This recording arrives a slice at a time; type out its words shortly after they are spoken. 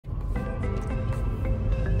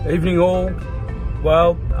Evening all.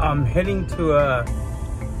 Well, I'm heading to a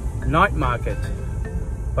night market,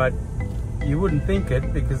 but you wouldn't think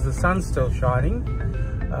it because the sun's still shining,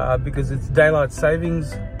 because it's daylight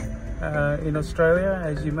savings in Australia,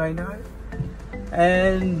 as you may know.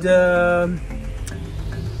 And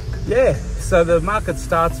yeah, so the market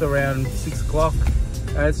starts around 6 o'clock.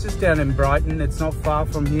 It's just down in Brighton. It's not far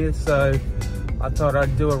from here, so I thought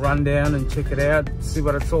I'd do a rundown and check it out, see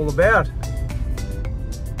what it's all about.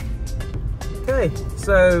 Okay,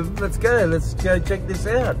 so let's go check this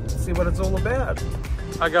out, see what it's all about.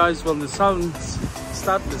 Hi guys, well the sun's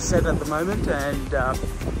starting to set at the moment, and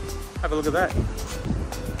have a look at that.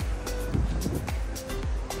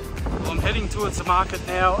 Well, I'm heading towards the market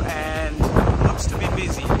now, and it looks to be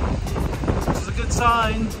busy, which is a good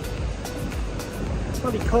sign. It's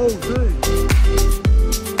bloody cold too.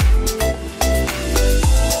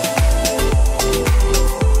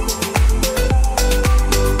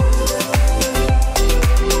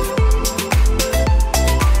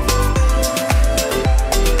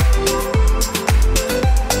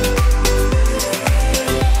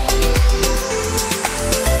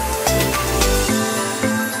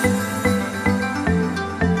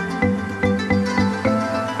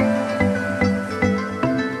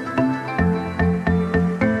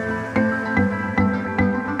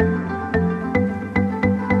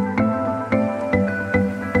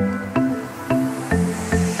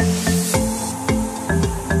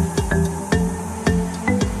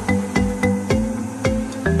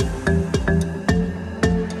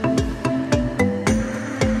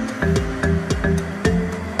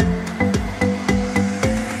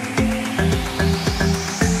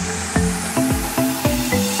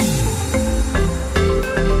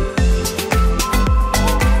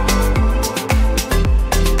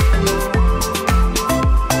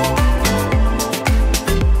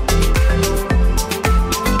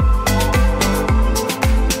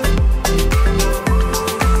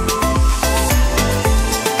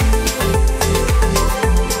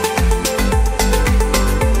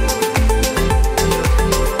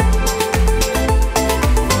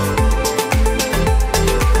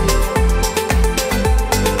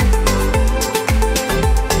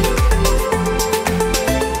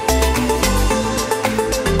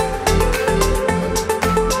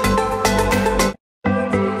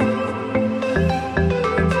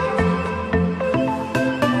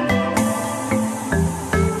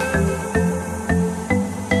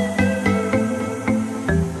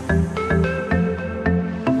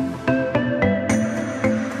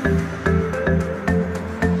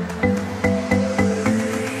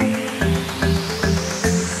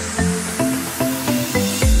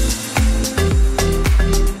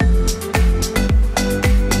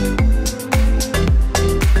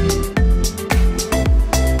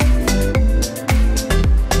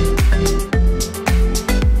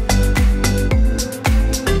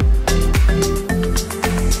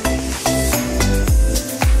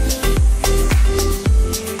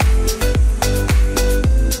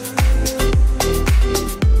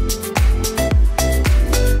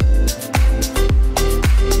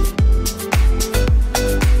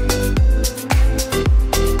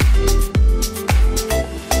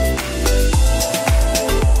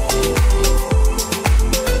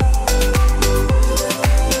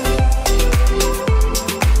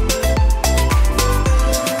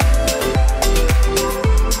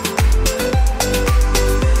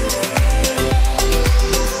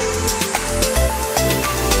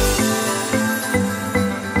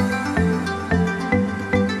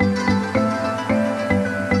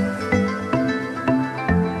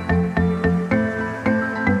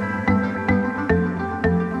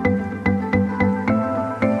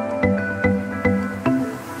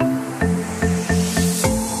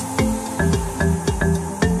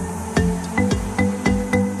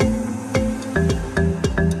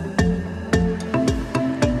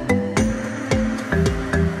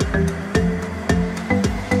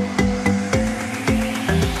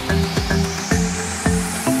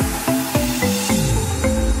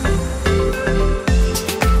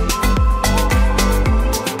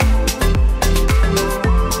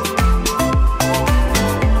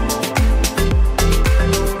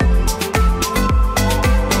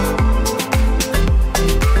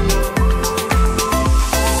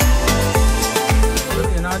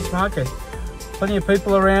 Market. Plenty of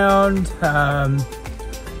people around.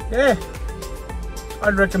 Yeah,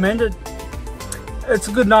 I'd recommend it. It's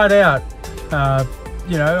a good night out.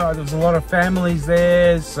 You know, there was a lot of families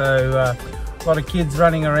there, so a lot of kids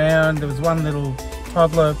running around. There was one little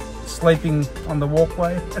toddler sleeping on the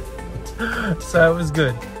walkway. So it was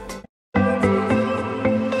good.